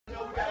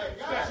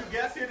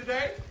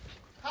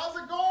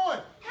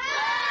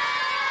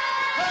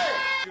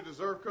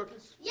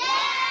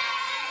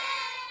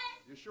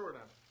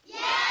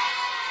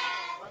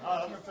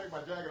take my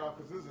jacket off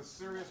because this is a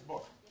serious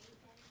book.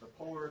 The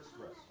Polar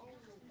Express.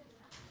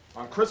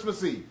 On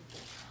Christmas Eve,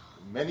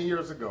 many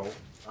years ago,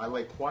 I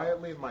lay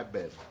quietly in my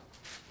bed.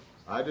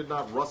 I did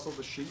not rustle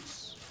the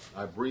sheets.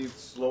 I breathed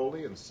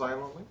slowly and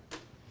silently.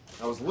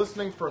 I was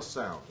listening for a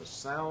sound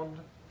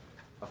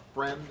a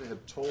friend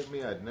had told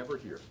me I'd never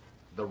hear.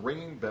 The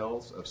ringing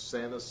bells of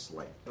Santa's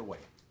sleigh. Away.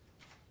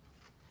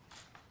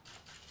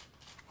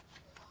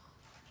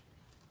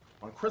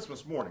 On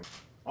Christmas morning,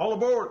 all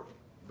aboard,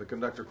 the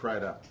conductor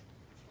cried out.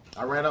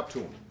 I ran up to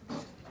him.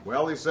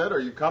 Well, he said, are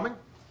you coming?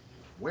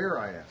 Where,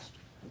 I asked.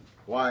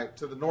 Why,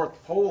 to the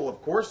North Pole,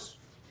 of course,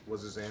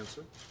 was his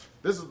answer.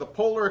 This is the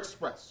Polar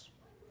Express.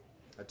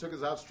 I took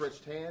his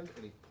outstretched hand,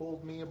 and he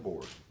pulled me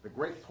aboard. The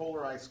great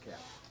polar ice cap.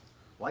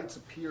 Lights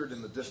appeared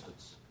in the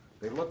distance.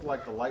 They looked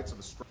like the lights of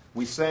a star.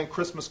 We sang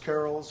Christmas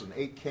carols and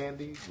ate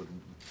candy with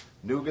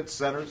nougat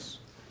centers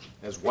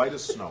as white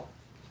as snow.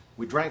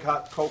 We drank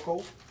hot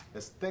cocoa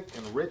as thick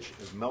and rich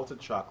as melted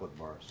chocolate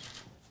bars.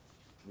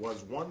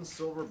 Was one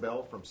silver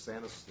bell from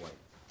Santa's sleigh.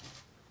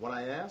 When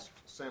I asked,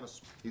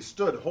 he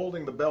stood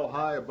holding the bell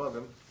high above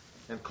him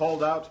and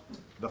called out,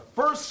 the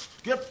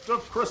first gift of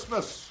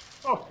Christmas.